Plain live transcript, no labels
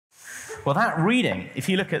Well, that reading, if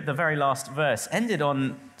you look at the very last verse, ended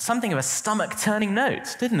on something of a stomach-turning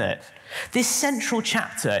note, didn't it? This central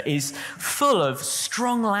chapter is full of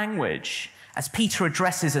strong language as Peter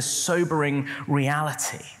addresses a sobering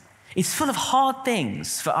reality. It's full of hard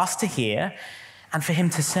things for us to hear and for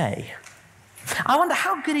him to say. I wonder,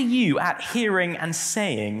 how good are you at hearing and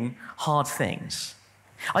saying hard things?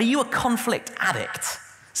 Are you a conflict addict,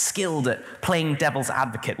 skilled at playing devil's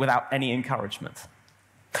advocate without any encouragement?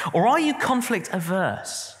 Or are you conflict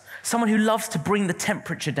averse, someone who loves to bring the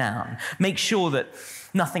temperature down, make sure that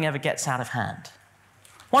nothing ever gets out of hand?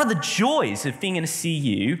 One of the joys of being in a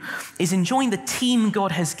CU is enjoying the team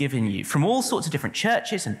God has given you from all sorts of different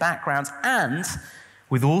churches and backgrounds and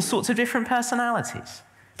with all sorts of different personalities.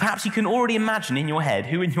 Perhaps you can already imagine in your head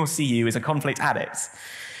who in your CU is a conflict addict,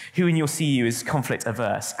 who in your CU is conflict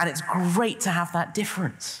averse, and it's great to have that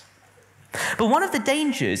difference. But one of the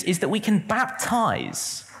dangers is that we can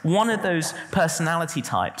baptize one of those personality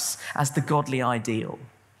types as the godly ideal.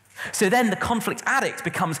 So then the conflict addict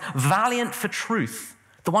becomes valiant for truth,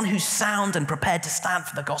 the one who's sound and prepared to stand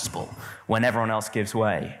for the gospel when everyone else gives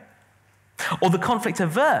way. Or the conflict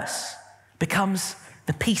averse becomes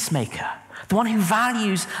the peacemaker, the one who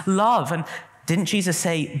values love. And didn't Jesus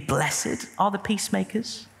say, "Blessed are the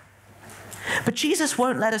peacemakers"? But Jesus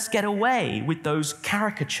won't let us get away with those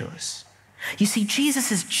caricatures. You see,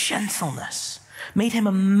 Jesus' gentleness made him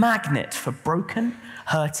a magnet for broken,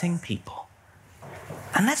 hurting people.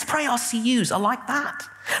 And let's pray our CUs are like that.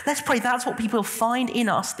 Let's pray that's what people find in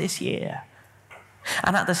us this year.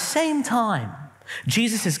 And at the same time,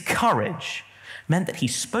 Jesus' courage meant that he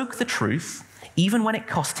spoke the truth, even when it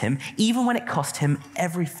cost him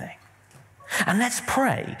everything. And let's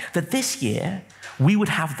pray that this year we would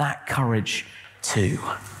have that courage too.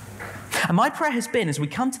 And my prayer has been, as we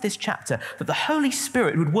come to this chapter, that the Holy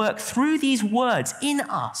Spirit would work through these words in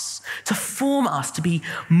us to form us to be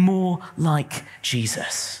more like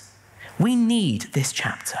Jesus. We need this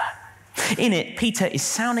chapter. In it, Peter is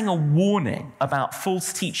sounding a warning about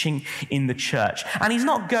false teaching in the church. And he's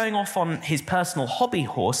not going off on his personal hobby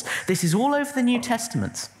horse. This is all over the New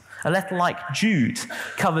Testament. A letter like Jude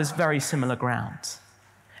covers very similar ground.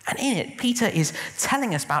 And in it, Peter is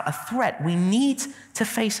telling us about a threat we need to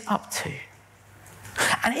face up to.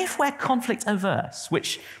 And if we're conflict averse,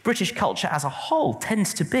 which British culture as a whole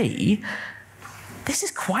tends to be, this is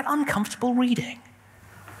quite uncomfortable reading.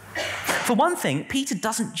 For one thing, Peter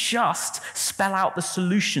doesn't just spell out the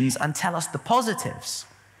solutions and tell us the positives.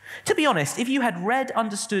 To be honest, if you had read,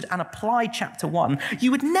 understood, and applied chapter 1, you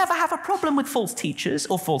would never have a problem with false teachers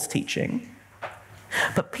or false teaching.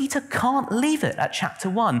 But Peter can't leave it at chapter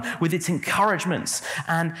 1 with its encouragements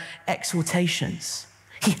and exhortations.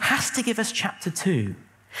 He has to give us chapter 2.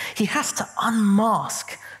 He has to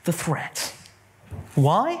unmask the threat.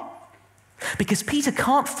 Why? Because Peter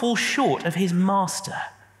can't fall short of his master.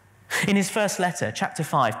 In his first letter, chapter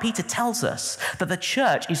 5, Peter tells us that the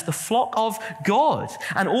church is the flock of God,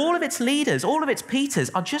 and all of its leaders, all of its Peters,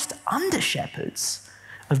 are just under-shepherds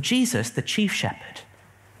of Jesus, the chief shepherd.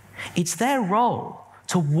 It's their role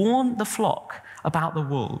to warn the flock about the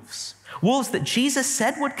wolves. Wolves that Jesus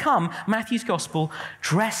said would come, Matthew's gospel,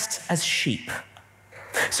 dressed as sheep.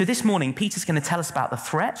 So this morning, Peter's going to tell us about the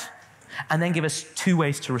threat and then give us 2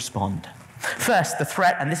 ways to respond. First, the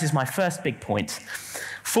threat, and this is my first big point.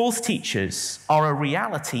 False teachers are a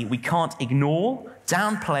reality we can't ignore,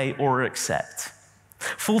 downplay, or accept.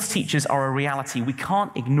 False teachers are a reality we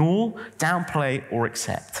can't ignore, downplay, or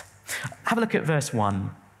accept. Have a look at verse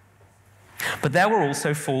 1. But there were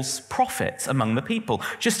also false prophets among the people,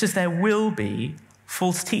 just as there will be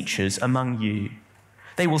false teachers among you.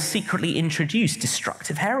 They will secretly introduce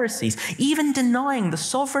destructive heresies, even denying the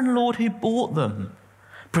sovereign Lord who bought them,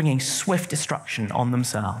 bringing swift destruction on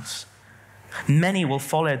themselves. Many will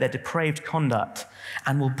follow their depraved conduct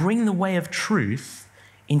and will bring the way of truth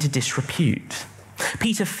into disrepute.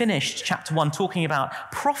 Peter finished chapter 1 talking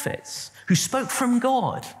about prophets who spoke from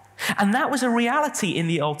God. And that was a reality in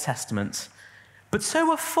the Old Testament. But so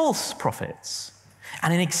were false prophets.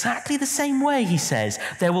 And in exactly the same way, he says,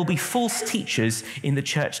 there will be false teachers in the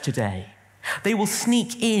church today. They will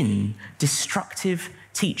sneak in destructive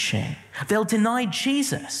teaching. They'll deny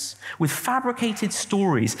Jesus with fabricated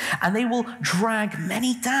stories, and they will drag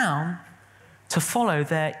many down to follow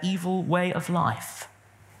their evil way of life.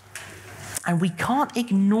 And we can't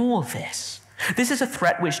ignore this. This is a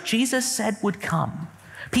threat which Jesus said would come.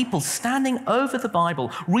 People standing over the Bible,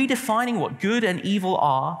 redefining what good and evil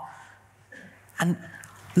are, and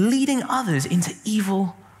leading others into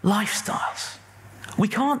evil lifestyles. We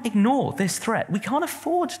can't ignore this threat. We can't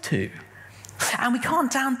afford to. And we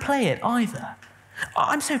can't downplay it either.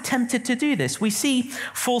 I'm so tempted to do this. We see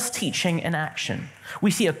false teaching in action.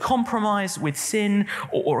 We see a compromise with sin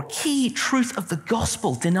or a key truth of the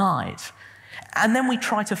gospel denied. And then we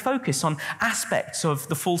try to focus on aspects of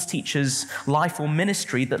the false teacher's life or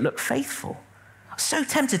ministry that look faithful. So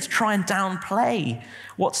tempted to try and downplay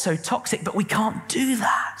what's so toxic, but we can't do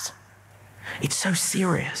that. It's so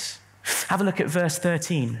serious. Have a look at verse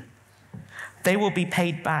 13. They will be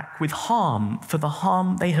paid back with harm for the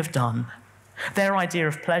harm they have done. Their idea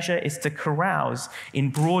of pleasure is to carouse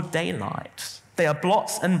in broad daylight. They are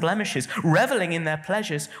blots and blemishes, reveling in their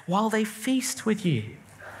pleasures while they feast with you.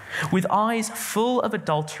 With eyes full of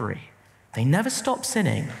adultery, they never stop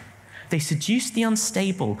sinning. They seduce the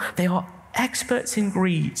unstable. They are experts in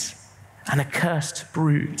greed, an accursed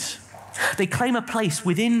brood. They claim a place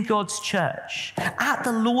within God's church, at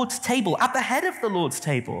the Lord's table, at the head of the Lord's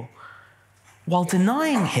table, while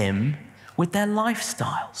denying him with their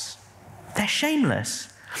lifestyles. They're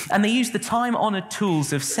shameless, and they use the time-honored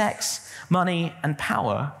tools of sex, money, and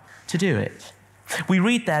power to do it. We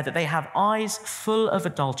read there that they have eyes full of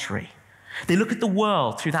adultery. They look at the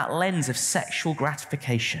world through that lens of sexual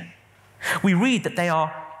gratification. We read that they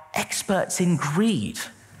are experts in greed.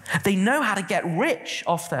 They know how to get rich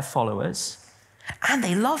off their followers, and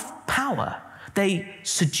they love power. They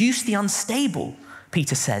seduce the unstable,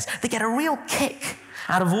 Peter says. They get a real kick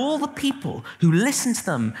out of all the people who listen to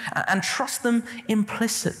them and trust them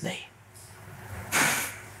implicitly.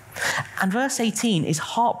 And verse 18 is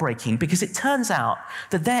heartbreaking because it turns out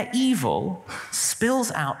that their evil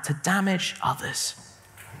spills out to damage others.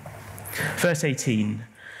 Verse 18,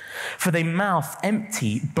 for they mouth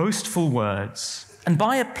empty, boastful words, and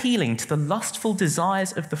by appealing to the lustful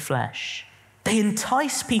desires of the flesh, they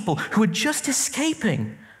entice people who are just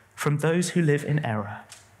escaping from those who live in error.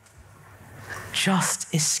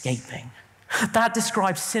 Just escaping. That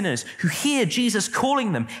describes sinners who hear Jesus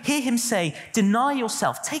calling them, hear him say, deny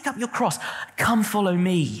yourself, take up your cross, come follow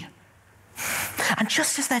me. And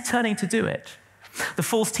just as they're turning to do it, the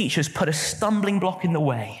false teachers put a stumbling block in the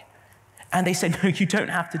way. And they say, no, you don't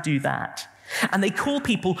have to do that. And they call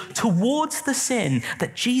people towards the sin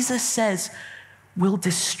that Jesus says will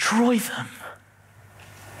destroy them.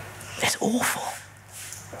 It's awful.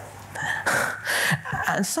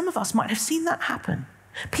 And some of us might have seen that happen.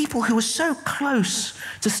 People who are so close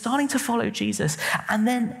to starting to follow Jesus, and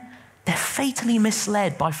then they're fatally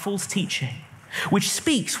misled by false teaching, which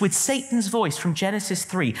speaks with Satan's voice from Genesis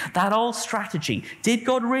 3, that old strategy. Did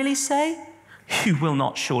God really say, you will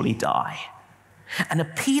not surely die? And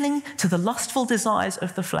appealing to the lustful desires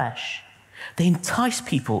of the flesh, they entice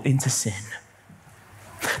people into sin.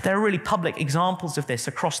 There are really public examples of this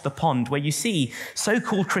across the pond where you see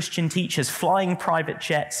so-called Christian teachers flying private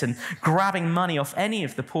jets and grabbing money off any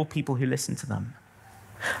of the poor people who listen to them.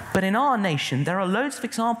 But in our nation, there are loads of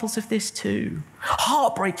examples of this too.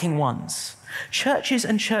 Heartbreaking ones. Churches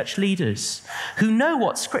and church leaders who know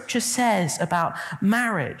what Scripture says about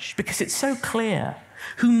marriage because it's so clear,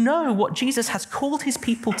 who know what Jesus has called his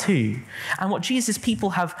people to and what Jesus'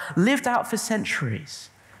 people have lived out for centuries,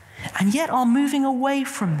 and yet are moving away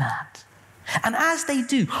from that. And as they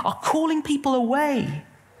do, are calling people away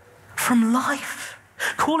from life,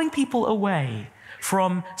 calling people away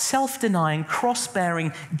from self-denying,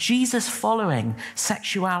 cross-bearing, Jesus-following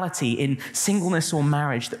sexuality in singleness or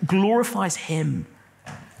marriage that glorifies him,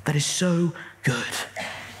 that is so good.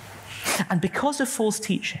 And because of false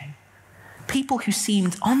teaching, people who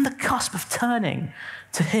seemed on the cusp of turning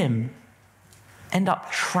to him end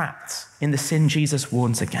up trapped in the sin Jesus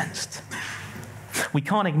warns against. We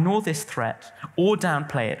can't ignore this threat or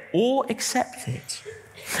downplay it or accept it.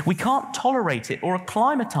 We can't tolerate it or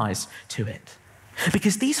acclimatize to it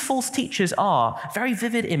because these false teachers are, very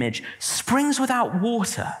vivid image, springs without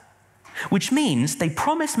water, which means they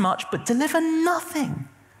promise much but deliver nothing.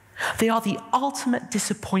 They are the ultimate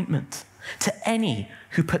disappointment to any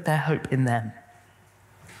who put their hope in them.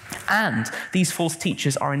 And these false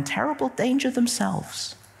teachers are in terrible danger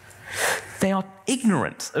themselves. They are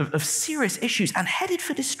ignorant of serious issues and headed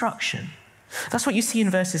for destruction. That's what you see in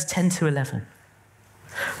verses 10 to 11.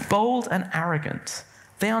 Bold and arrogant,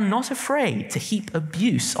 they are not afraid to heap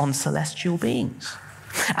abuse on celestial beings.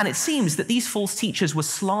 And it seems that these false teachers were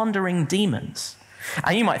slandering demons.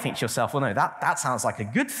 And you might think to yourself, well, no, that sounds like a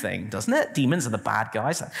good thing, doesn't it? Demons are the bad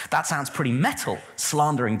guys. That sounds pretty metal,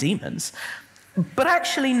 slandering demons. But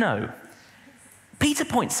actually, no. Peter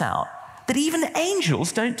points out that even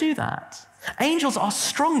angels don't do that. Angels are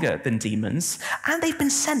stronger than demons, and they've been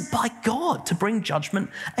sent by God to bring judgment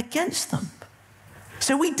against them.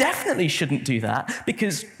 So we definitely shouldn't do that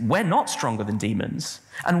because we're not stronger than demons,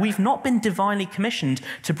 and we've not been divinely commissioned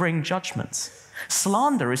to bring judgments.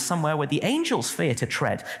 Slander is somewhere where the angels fear to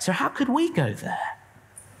tread. So how could we go there?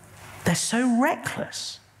 They're so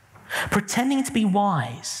reckless. Pretending to be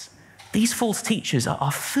wise, these false teachers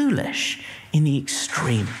are foolish in the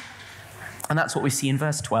extreme. And that's what we see in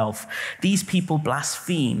verse 12. These people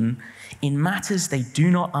blaspheme in matters they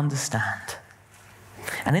do not understand.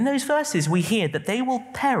 And in those verses, we hear that they will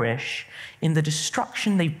perish in the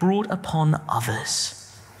destruction they've brought upon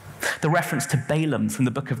others. The reference to Balaam from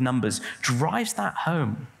the book of Numbers drives that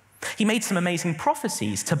home. He made some amazing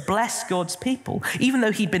prophecies to bless God's people, even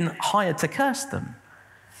though he'd been hired to curse them.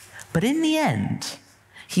 But in the end,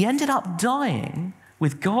 he ended up dying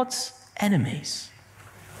with God's enemies.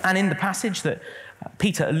 And in the passage that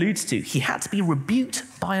Peter alludes to, he had to be rebuked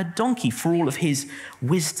by a donkey for all of his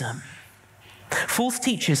wisdom. False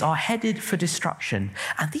teachers are headed for destruction,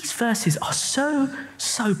 and these verses are so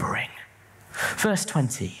sobering. Verse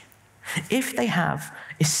 20, if they have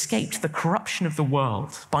escaped the corruption of the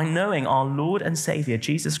world by knowing our Lord and Savior,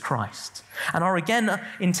 Jesus Christ, and are again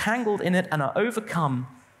entangled in it and are overcome,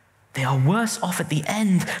 they are worse off at the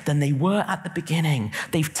end than they were at the beginning.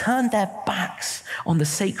 They've turned their backs on the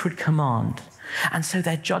sacred command, and so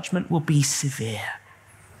their judgment will be severe.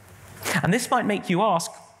 And this might make you ask,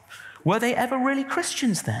 were they ever really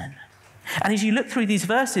Christians then? And as you look through these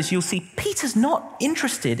verses, you'll see Peter's not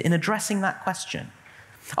interested in addressing that question.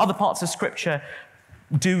 Other parts of Scripture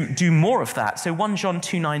do more of that. So 1 John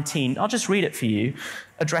 2:19, I'll just read it for you,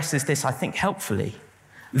 addresses this, I think, helpfully.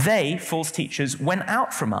 They, false teachers, went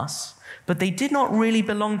out from us, but they did not really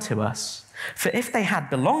belong to us. For if they had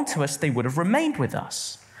belonged to us, they would have remained with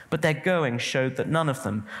us. But their going showed that none of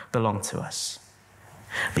them belonged to us.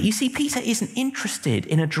 But you see, Peter isn't interested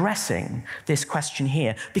in addressing this question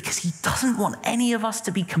here because he doesn't want any of us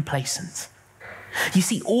to be complacent. You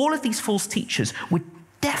see, all of these false teachers were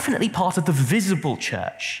definitely part of the visible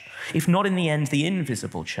church, if not in the end, the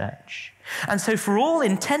invisible church. And so for all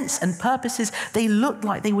intents and purposes, they looked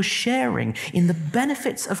like they were sharing in the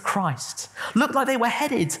benefits of Christ, looked like they were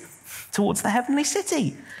headed towards the heavenly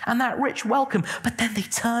city and that rich welcome, but then they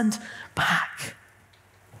turned back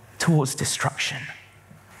towards destruction.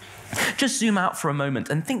 Just zoom out for a moment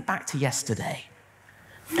and think back to yesterday.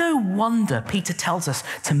 No wonder Peter tells us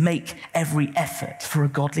to make every effort for a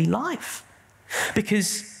godly life,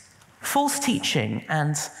 because false teaching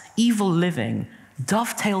and evil living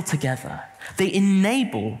dovetail together. They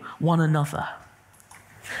enable one another.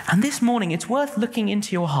 And this morning, it's worth looking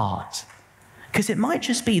into your heart, because it might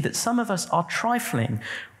just be that some of us are trifling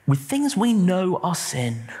with things we know are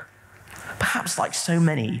sin. Perhaps like so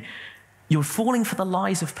many, you're falling for the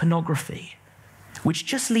lies of pornography, which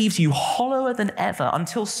just leaves you hollower than ever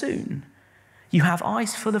until soon you have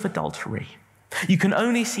eyes full of adultery. You can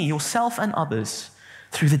only see yourself and others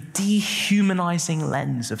through the dehumanizing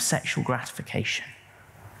lens of sexual gratification.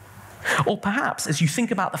 Or perhaps as you think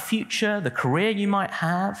about the future, the career you might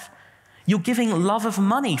have, you're giving love of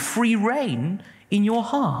money free rein in your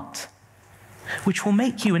heart, which will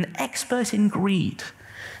make you an expert in greed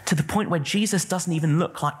to the point where Jesus doesn't even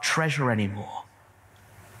look like treasure anymore.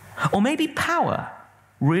 Or maybe power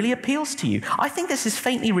really appeals to you. I think this is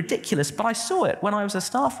faintly ridiculous, but I saw it when I was a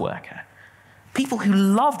staff worker. People who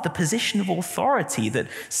loved the position of authority that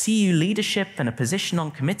CU leadership and a position on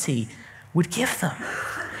committee would give them.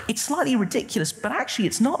 It's slightly ridiculous, but actually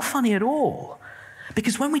it's not funny at all.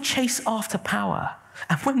 Because when we chase after power,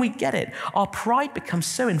 and when we get it, our pride becomes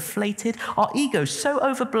so inflated, our ego so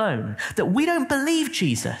overblown, that we don't believe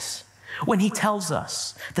Jesus when he tells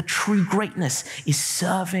us that true greatness is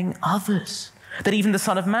serving others. That even the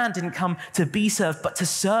Son of Man didn't come to be served, but to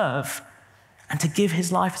serve and to give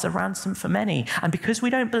his life as a ransom for many. And because we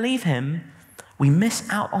don't believe him, we miss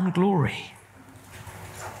out on glory.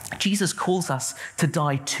 Jesus calls us to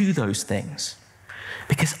die to those things,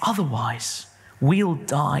 because otherwise we'll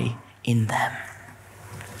die in them.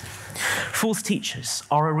 False teachers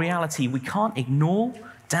are a reality we can't ignore,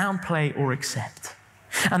 downplay, or accept.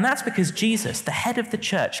 And that's because Jesus, the head of the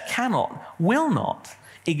church, cannot, will not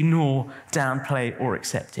ignore, downplay, or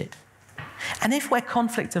accept it. And if we're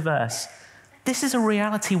conflict averse, this is a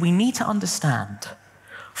reality we need to understand.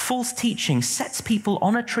 False teaching sets people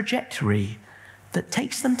on a trajectory that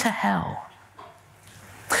takes them to hell.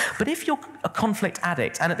 But if you're a conflict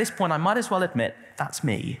addict, and at this point I might as well admit that's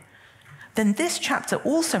me, then this chapter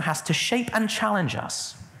also has to shape and challenge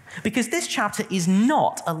us. Because this chapter is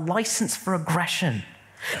not a license for aggression.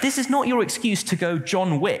 This is not your excuse to go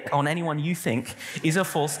John Wick on anyone you think is a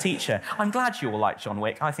false teacher. I'm glad you all like John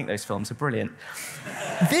Wick. I think those films are brilliant.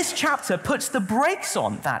 This chapter puts the brakes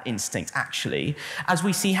on that instinct, actually, as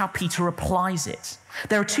we see how Peter applies it.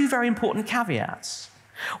 There are two very important caveats.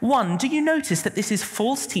 One, do you notice that this is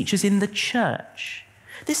false teachers in the church?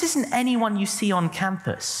 This isn't anyone you see on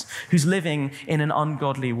campus who's living in an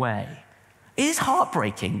ungodly way. It is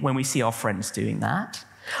heartbreaking when we see our friends doing that.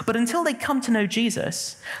 But until they come to know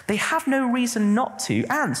Jesus, they have no reason not to,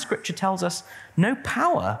 and Scripture tells us no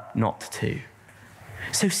power not to.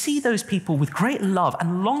 So see those people with great love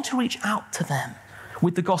and long to reach out to them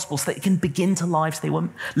with the gospel so that they can begin to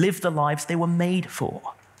live the lives they were made for.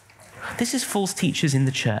 This is false teachers in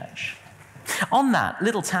the church. On that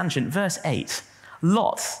little tangent, verse 8,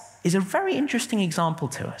 Lot is a very interesting example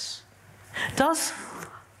to us. Does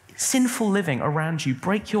sinful living around you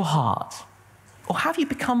break your heart? Or have you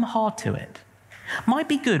become hard to it? Might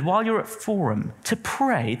be good while you're at Forum to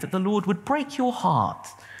pray that the Lord would break your heart,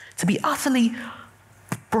 to be utterly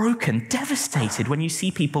broken, devastated when you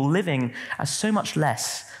see people living as so much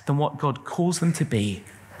less than what God calls them to be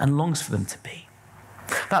and longs for them to be.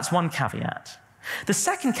 That's one caveat. The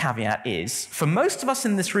second caveat is, for most of us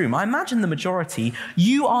in this room, I imagine the majority,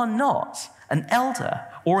 you are not an elder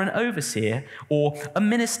or an overseer or a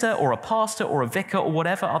minister or a pastor or a vicar or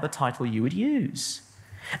whatever other title you would use.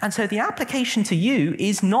 And so the application to you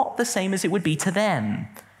is not the same as it would be to them.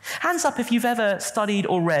 Hands up if you've ever studied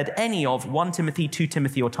or read any of 1 Timothy, 2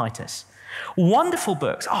 Timothy, or Titus. Wonderful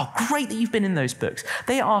books. Oh, great that you've been in those books.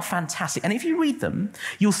 They are fantastic. And if you read them,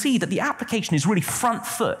 you'll see that the application is really front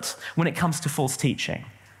foot when it comes to false teaching.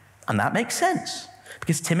 And that makes sense,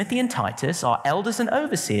 because Timothy and Titus are elders and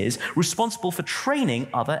overseers responsible for training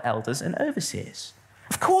other elders and overseers.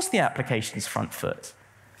 Of course the application is front foot.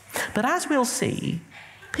 But as we'll see,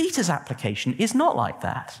 Peter's application is not like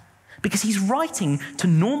that, because he's writing to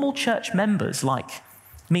normal church members like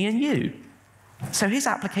me and you. So his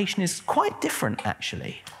application is quite different,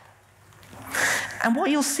 actually. And what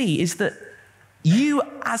you'll see is that you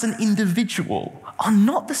as an individual are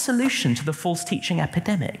not the solution to the false teaching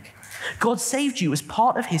epidemic. God saved you as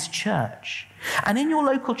part of his church. And in your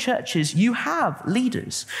local churches, you have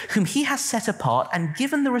leaders whom he has set apart and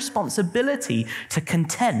given the responsibility to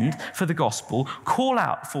contend for the gospel, call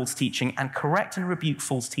out false teaching, and correct and rebuke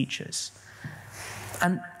false teachers.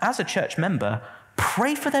 And as a church member,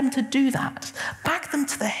 pray for them to do that. Back them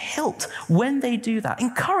to the hilt when they do that.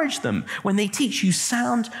 Encourage them when they teach you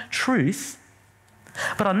sound truth.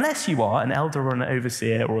 But unless you are an elder or an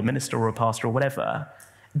overseer or a minister or a pastor or whatever,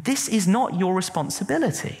 this is not your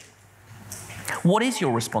responsibility. What is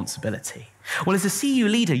your responsibility? Well, as a CU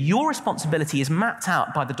leader, your responsibility is mapped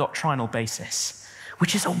out by the doctrinal basis,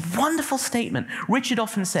 which is a wonderful statement. Richard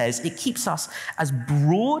often says it keeps us as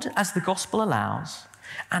broad as the gospel allows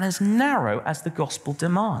and as narrow as the gospel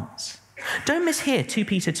demands. Don't mishear 2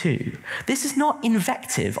 Peter 2. This is not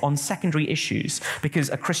invective on secondary issues because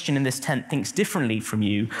a Christian in this tent thinks differently from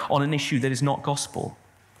you on an issue that is not gospel.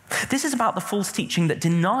 This is about the false teaching that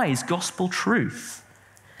denies gospel truth.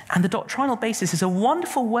 And the doctrinal basis is a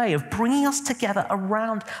wonderful way of bringing us together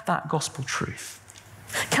around that gospel truth.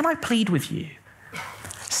 Can I plead with you?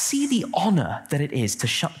 See the honor that it is to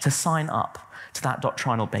sign up to that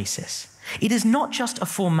doctrinal basis. It is not just a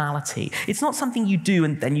formality. It's not something you do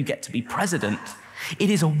and then you get to be president. It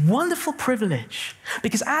is a wonderful privilege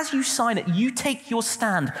because as you sign it, you take your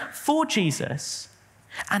stand for Jesus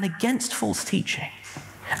and against false teaching.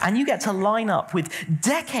 And you get to line up with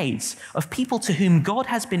decades of people to whom God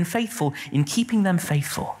has been faithful in keeping them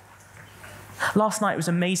faithful. Last night it was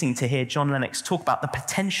amazing to hear John Lennox talk about the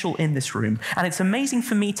potential in this room, and it's amazing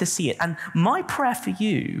for me to see it. And my prayer for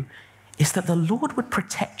you is that the Lord would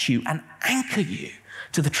protect you and anchor you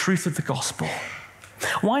to the truth of the gospel.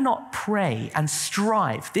 Why not pray and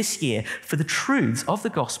strive this year for the truths of the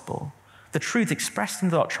gospel, the truth expressed in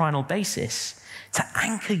the doctrinal basis, to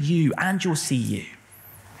anchor you and your CU?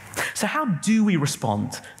 So how do we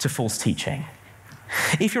respond to false teaching?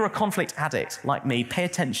 If you're a conflict addict like me, pay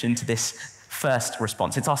attention to this first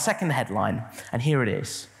response. It's our second headline, and here it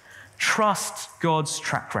is. Trust God's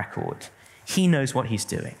track record. He knows what he's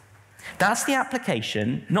doing. That's the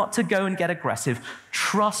application, not to go and get aggressive.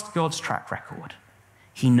 Trust God's track record.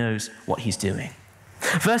 He knows what he's doing.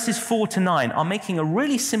 Verses 4 to 9 are making a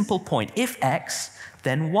really simple point. If X,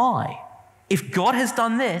 then Y. If God has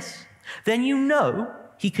done this, then you know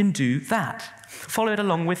he can do that. Follow it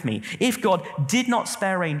along with me. If God did not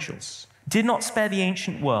spare angels, did not spare the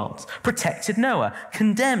ancient world, protected Noah,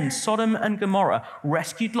 condemned Sodom and Gomorrah,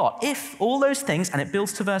 rescued Lot, if all those things, and it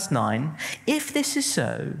builds to verse 9, if this is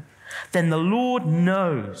so, then the Lord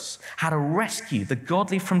knows how to rescue the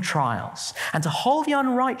godly from trials and to hold the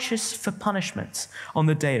unrighteous for punishment on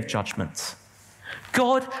the day of judgment.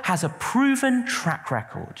 God has a proven track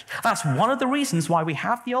record. That's one of the reasons why we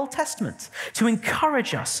have the Old Testament, to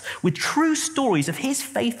encourage us with true stories of his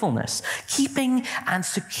faithfulness, keeping and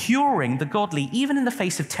securing the godly even in the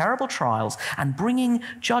face of terrible trials and bringing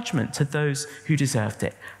judgment to those who deserved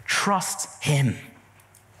it. Trust him.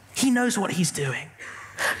 He knows what he's doing.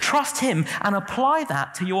 Trust him and apply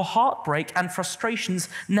that to your heartbreak and frustrations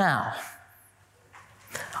now.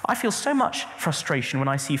 I feel so much frustration when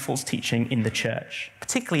I see false teaching in the church,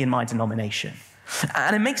 particularly in my denomination.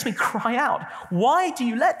 And it makes me cry out, why do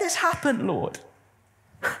you let this happen, Lord?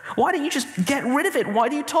 Why don't you just get rid of it? Why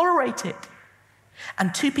do you tolerate it?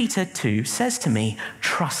 And 2 Peter 2 says to me,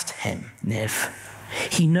 trust him, Niv.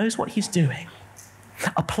 He knows what he's doing.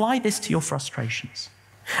 Apply this to your frustrations.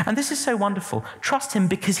 And this is so wonderful. Trust him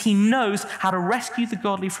because he knows how to rescue the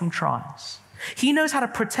godly from trials. He knows how to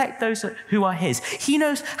protect those who are his. He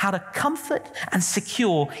knows how to comfort and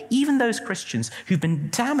secure even those Christians who've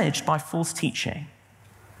been damaged by false teaching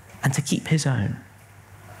and to keep his own.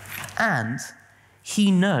 And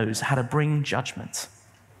he knows how to bring judgment.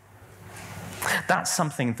 That's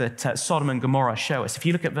something that Sodom and Gomorrah show us. If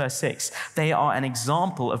you look at verse 6, they are an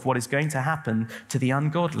example of what is going to happen to the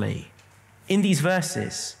ungodly. In these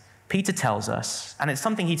verses, Peter tells us, and it's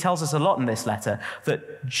something he tells us a lot in this letter,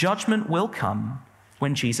 that judgment will come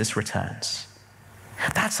when Jesus returns.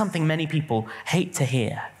 That's something many people hate to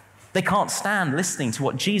hear. They can't stand listening to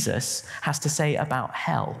what Jesus has to say about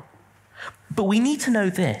hell. But we need to know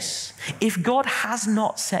this. If God has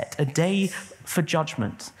not set a day for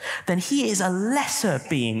judgment, then he is a lesser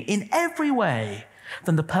being in every way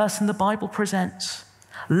than the person the Bible presents.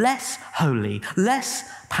 Less holy, less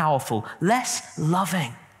powerful, less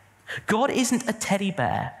loving. God isn't a teddy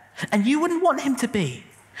bear, and you wouldn't want him to be.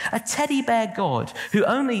 A teddy bear God who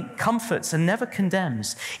only comforts and never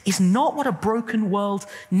condemns is not what a broken world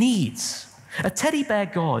needs. A teddy bear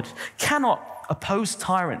God cannot oppose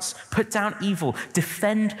tyrants, put down evil,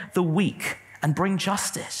 defend the weak, and bring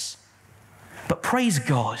justice. But praise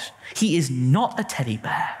God, he is not a teddy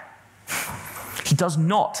bear. He does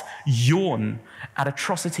not yawn at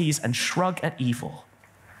atrocities and shrug at evil.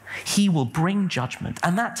 He will bring judgment.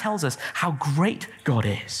 And that tells us how great God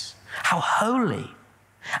is, how holy.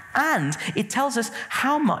 And it tells us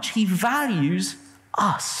how much he values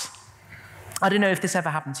us. I don't know if this ever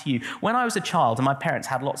happened to you. When I was a child and my parents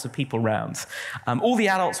had lots of people round, all the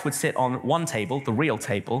adults would sit on one table, the real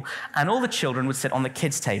table, and all the children would sit on the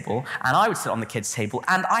kids' table, and I would sit on the kids' table,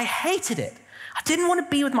 and I hated it. I didn't want to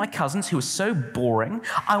be with my cousins who were so boring.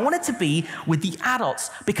 I wanted to be with the adults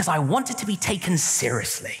because I wanted to be taken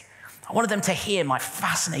seriously. I wanted them to hear my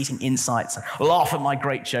fascinating insights and laugh at my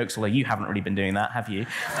great jokes, although you haven't really been doing that, have you?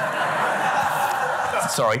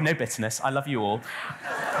 Sorry, no bitterness. I love you all.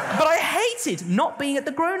 But I hated not being at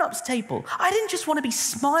the grown-ups table. I didn't just want to be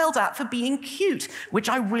smiled at for being cute, which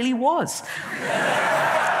I really was.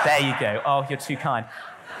 There you go. Oh, you're too kind.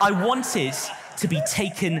 I wanted to be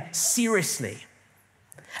taken seriously.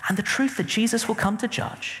 And the truth that Jesus will come to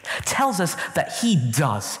judge tells us that he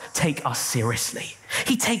does take us seriously.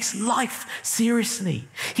 He takes life seriously.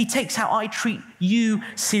 He takes how I treat you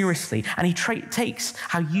seriously. And he takes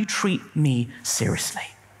how you treat me seriously.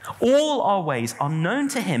 All our ways are known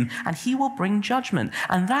to him, and he will bring judgment.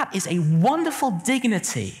 And that is a wonderful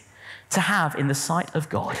dignity to have in the sight of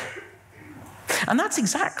God. And that's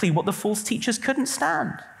exactly what the false teachers couldn't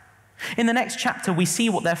stand. In the next chapter, we see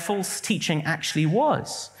what their false teaching actually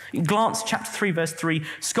was. Glance chapter 3, verse 3,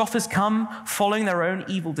 scoffers come following their own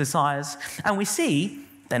evil desires. And we see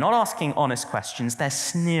they're not asking honest questions, they're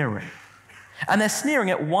sneering. And they're sneering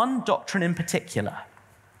at one doctrine in particular,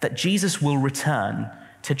 that Jesus will return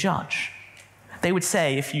to judge. They would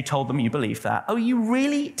say, if you told them you believe that, oh, you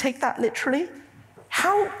really take that literally?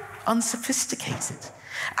 How unsophisticated.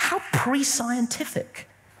 How pre-scientific.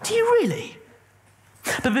 Do you really?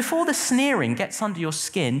 But before the sneering gets under your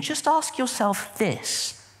skin, just ask yourself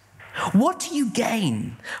this. What do you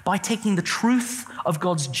gain by taking the truth of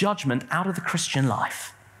God's judgment out of the Christian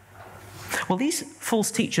life? Well, these false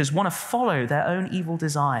teachers want to follow their own evil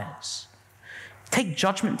desires. Take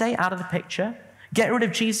Judgment Day out of the picture, get rid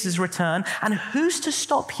of Jesus' return, and who's to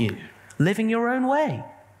stop you living your own way?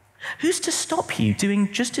 Who's to stop you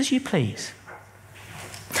doing just as you please?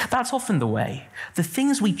 That's often the way. The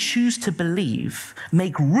things we choose to believe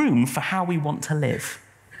make room for how we want to live.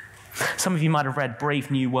 Some of you might have read Brave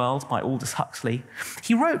New World by Aldous Huxley.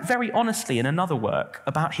 He wrote very honestly in another work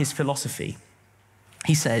about his philosophy.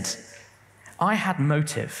 He said, I had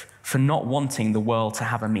motive for not wanting the world to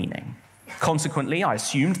have a meaning. Consequently, I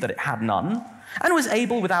assumed that it had none and was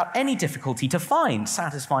able without any difficulty to find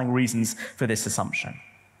satisfying reasons for this assumption.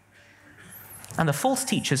 And the false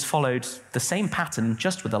teachers followed the same pattern,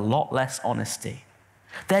 just with a lot less honesty.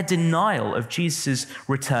 Their denial of Jesus'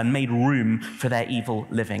 return made room for their evil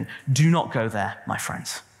living. Do not go there, my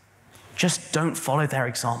friends. Just don't follow their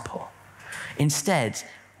example. Instead,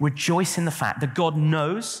 rejoice in the fact that God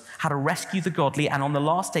knows how to rescue the godly, and on the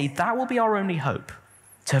last day, that will be our only hope,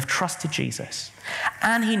 to have trusted Jesus.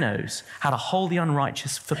 And he knows how to hold the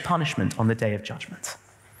unrighteous for punishment on the day of judgment.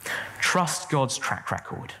 Trust God's track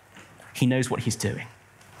record. He knows what he's doing.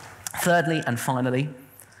 Thirdly and finally,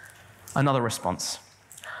 another response.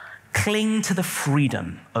 Cling to the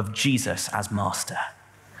freedom of Jesus as master.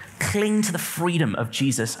 Cling to the freedom of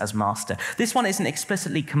Jesus as master. This one isn't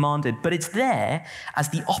explicitly commanded, but it's there as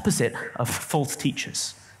the opposite of false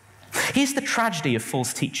teachers. Here's the tragedy of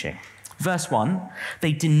false teaching. Verse 1,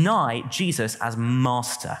 they deny Jesus as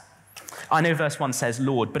master. I know verse 1 says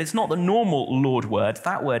Lord, but it's not the normal Lord word.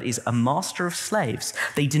 That word is a master of slaves.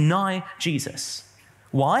 They deny Jesus.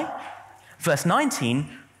 Why? Verse 19,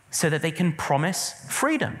 so that they can promise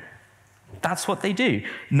freedom. That's what they do.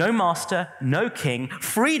 No master, no king,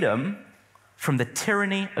 freedom from the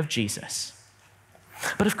tyranny of Jesus.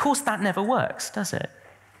 But of course that never works, does it?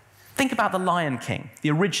 Think about The Lion King, the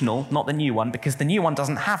original, not the new one, because the new one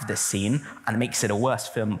doesn't have this scene and makes it a worse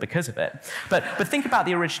film because of it. But think about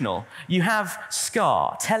the original. You have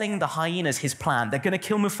Scar telling the hyenas his plan. They're going to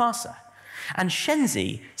kill Mufasa. And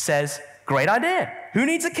Shenzi says, great idea. Who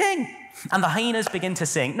needs a king? And the hyenas begin to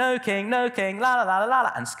sing, no king, la la la la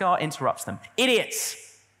la, and Scar interrupts them.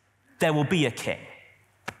 Idiots! There will be a king.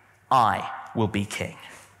 I will be king.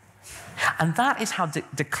 And that is how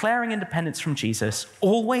declaring independence from Jesus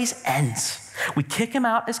always ends. We kick him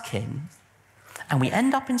out as king, and we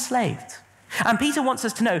end up enslaved. And Peter wants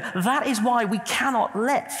us to know that is why we cannot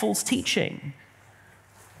let false teaching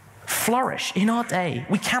flourish in our day.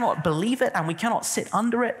 We cannot believe it, and we cannot sit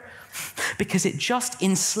under it, because it just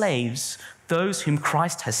enslaves those whom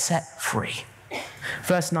Christ has set free.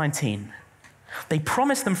 Verse 19, they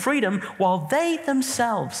promise them freedom while they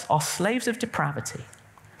themselves are slaves of depravity.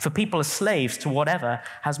 For people are slaves to whatever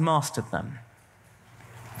has mastered them.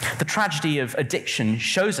 The tragedy of addiction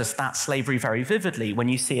shows us that slavery very vividly when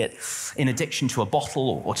you see it in addiction to a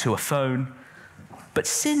bottle or to a phone. But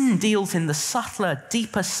sin deals in the subtler,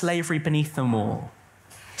 deeper slavery beneath them all.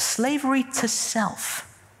 Slavery to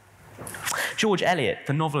self. George Eliot,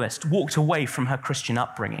 the novelist, walked away from her Christian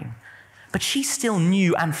upbringing, but she still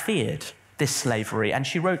knew and feared this slavery, and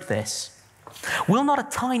she wrote this: will not a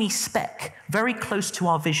tiny speck very close to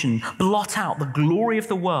our vision blot out the glory of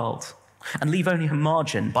the world and leave only a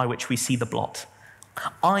margin by which we see the blot?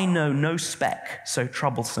 I know no speck so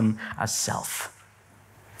troublesome as self.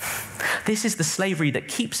 This is the slavery that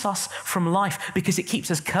keeps us from life because it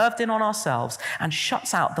keeps us curved in on ourselves and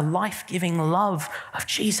shuts out the life-giving love of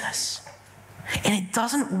Jesus. And it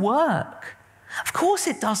doesn't work. Of course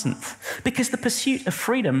it doesn't, because the pursuit of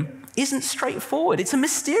freedom isn't straightforward. It's a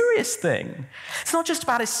mysterious thing. It's not just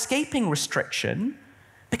about escaping restriction,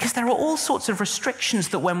 because there are all sorts of restrictions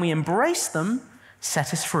that when we embrace them,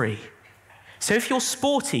 set us free. So if you're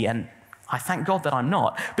sporty, and I thank God that I'm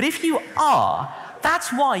not, but if you are,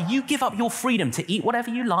 that's why you give up your freedom to eat whatever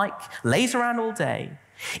you like, laze around all day,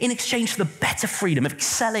 in exchange for the better freedom of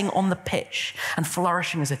excelling on the pitch and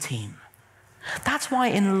flourishing as a team. That's why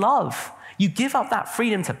in love, you give up that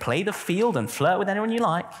freedom to play the field and flirt with anyone you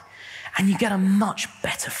like, and you get a much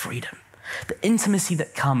better freedom, the intimacy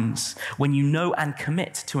that comes when you know and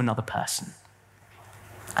commit to another person,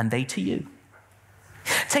 and they to you.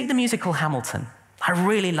 Take the musical Hamilton. I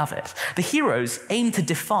really love it. The heroes aim to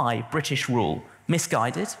defy British rule.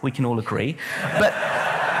 Misguided, we can all agree, but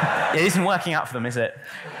it isn't working out for them, is it?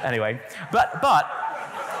 Anyway, but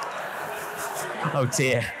oh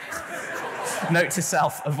dear. Note to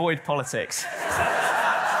self, avoid politics.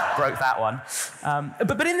 Broke that one.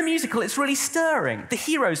 But in the musical, it's really stirring. The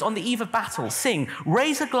heroes on the eve of battle sing,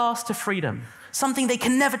 raise a glass to freedom, something they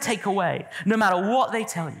can never take away, no matter what they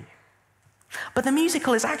tell you. But the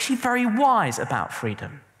musical is actually very wise about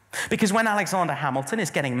freedom, because when Alexander Hamilton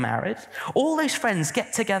is getting married, all those friends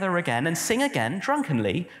get together again and sing again,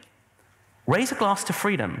 drunkenly, raise a glass to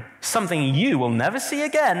freedom, something you will never see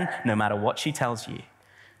again, no matter what she tells you.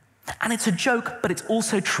 And it's a joke, but it's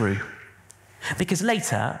also true. Because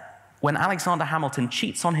later, when Alexander Hamilton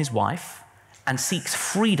cheats on his wife and seeks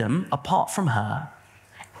freedom apart from her,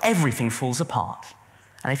 everything falls apart.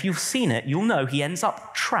 And if you've seen it, you'll know he ends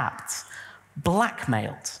up trapped,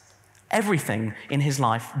 blackmailed. Everything in his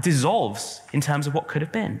life dissolves in terms of what could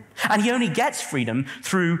have been. And he only gets freedom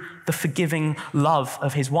through the forgiving love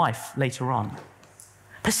of his wife later on.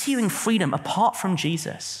 Pursuing freedom apart from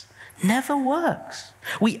Jesus never works.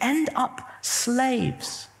 We end up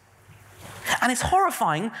slaves. And it's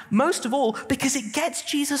horrifying, most of all, because it gets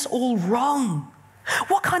Jesus all wrong.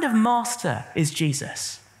 What kind of master is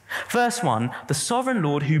Jesus? Verse 1, the sovereign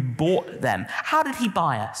Lord who bought them. How did he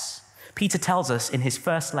buy us? Peter tells us in his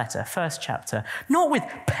first letter, first chapter, not with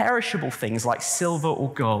perishable things like silver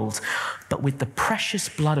or gold, but with the precious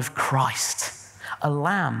blood of Christ, a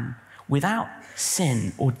lamb without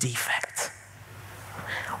sin or defect.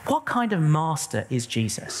 What kind of master is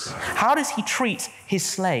Jesus? How does he treat his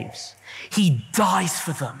slaves? He dies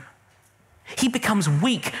for them. He becomes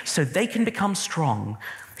weak so they can become strong.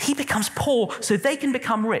 He becomes poor so they can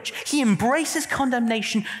become rich. He embraces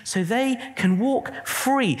condemnation so they can walk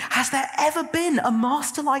free. Has there ever been a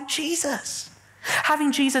master like Jesus?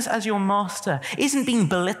 Having Jesus as your master isn't being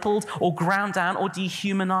belittled or ground down or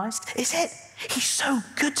dehumanized, is it? He's so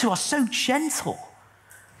good to us, so gentle,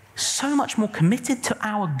 so much more committed to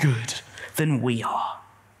our good than we are.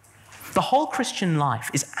 The whole Christian life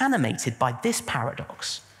is animated by this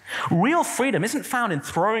paradox. Real freedom isn't found in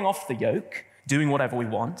throwing off the yoke, doing whatever we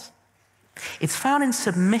want. It's found in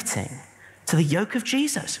submitting to the yoke of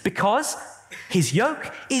Jesus, because his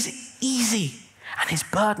yoke is easy and his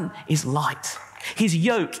burden is light. His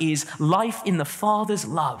yoke is life in the Father's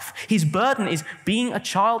love. His burden is being a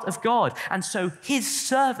child of God. And so his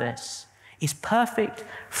service is perfect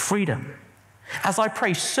freedom. As I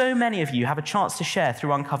pray, so many of you have a chance to share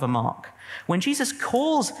through Uncover Mark. When Jesus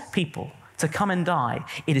calls people to come and die,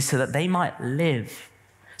 it is so that they might live,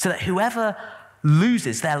 so that whoever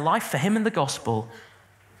loses their life for him and the gospel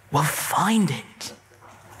will find it.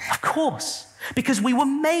 Of course, because we were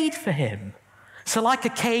made for him. So like a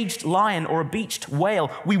caged lion or a beached whale,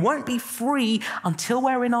 we won't be free until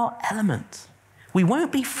we're in our element. We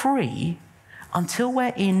won't be free until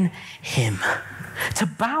we're in him. To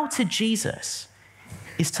bow to Jesus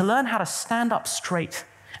is to learn how to stand up straight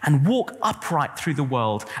and walk upright through the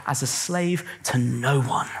world as a slave to no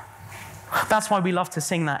one. That's why we love to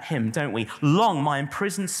sing that hymn, don't we? Long my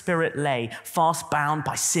imprisoned spirit lay, fast bound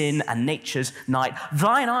by sin and nature's night.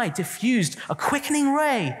 Thine eye diffused a quickening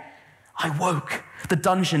ray. I woke, the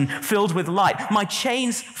dungeon filled with light. My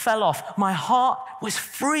chains fell off, my heart was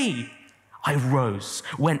free. I rose,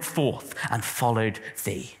 went forth, and followed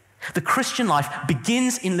thee. The Christian life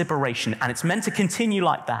begins in liberation, and it's meant to continue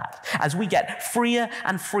like that as we get freer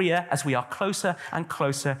and freer, as we are closer and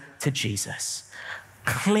closer to Jesus.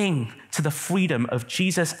 Cling to the freedom of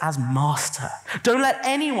Jesus as master. Don't let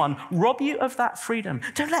anyone rob you of that freedom.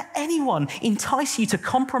 Don't let anyone entice you to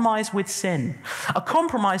compromise with sin. A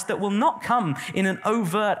compromise that will not come in an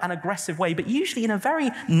overt and aggressive way, but usually in a very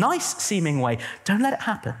nice seeming way. Don't let it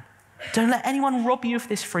happen. Don't let anyone rob you of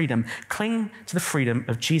this freedom. Cling to the freedom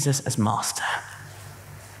of Jesus as master.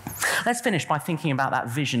 Let's finish by thinking about that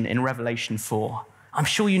vision in Revelation 4. I'm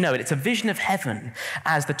sure you know it. It's a vision of heaven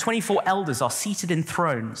as the 24 elders are seated in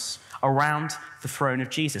thrones around the throne of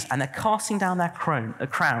Jesus, and they're casting down their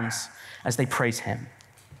crowns as they praise him.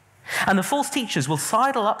 And the false teachers will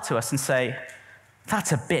sidle up to us and say,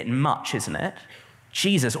 that's a bit much, isn't it?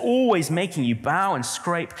 Jesus always making you bow and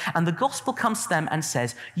scrape. And the gospel comes to them and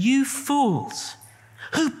says, you fools,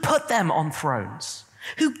 who put them on thrones?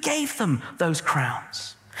 Who gave them those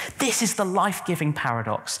crowns? This is the life-giving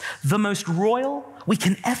paradox. The most royal we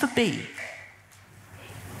can ever be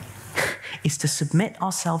is to submit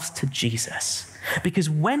ourselves to Jesus. Because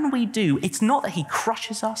when we do, it's not that he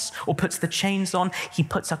crushes us or puts the chains on. He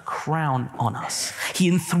puts a crown on us. He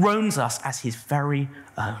enthrones us as his very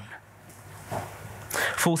own.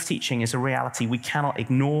 False teaching is a reality we cannot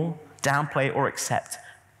ignore, downplay, or accept.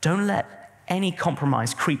 Don't let any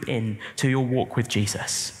compromise creep in to your walk with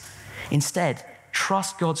Jesus. Instead,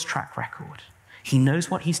 trust God's track record. He knows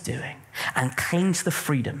what he's doing, and cling to the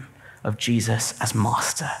freedom of Jesus as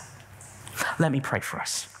master. Let me pray for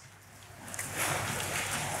us.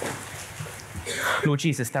 Lord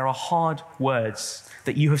Jesus, there are hard words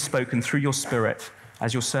that you have spoken through your Spirit,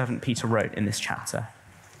 as your servant Peter wrote in this chapter.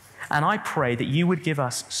 And I pray that you would give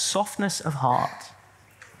us softness of heart.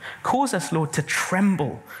 Cause us, Lord, to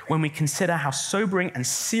tremble when we consider how sobering and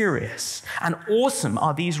serious and awesome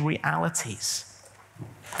are these realities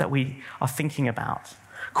that we are thinking about.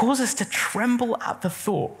 Cause us to tremble at the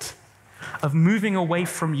thought of moving away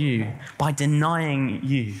from you by denying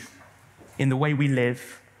you in the way we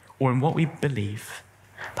live or in what we believe.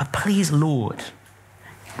 But please, Lord,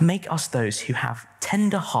 make us those who have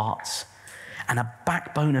tender hearts and a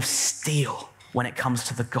backbone of steel when it comes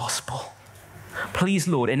to the gospel. Please,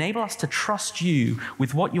 Lord, enable us to trust you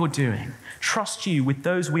with what you're doing. Trust you with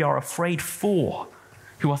those we are afraid for,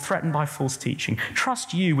 who are threatened by false teaching.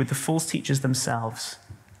 Trust you with the false teachers themselves.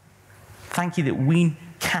 Thank you that we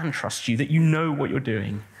can trust you, that you know what you're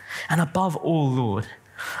doing. And above all, Lord,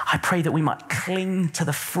 I pray that we might cling to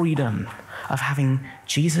the freedom of having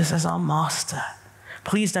Jesus as our master.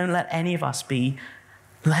 Please don't let any of us be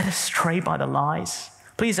led astray by the lies.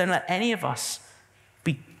 Please don't let any of us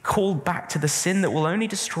be called back to the sin that will only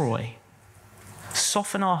destroy.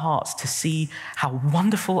 Soften our hearts to see how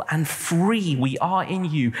wonderful and free we are in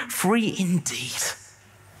you, free indeed.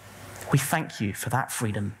 We thank you for that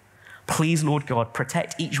freedom. Please, Lord God,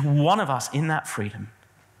 protect each one of us in that freedom.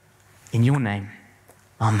 In your name,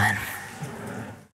 amen.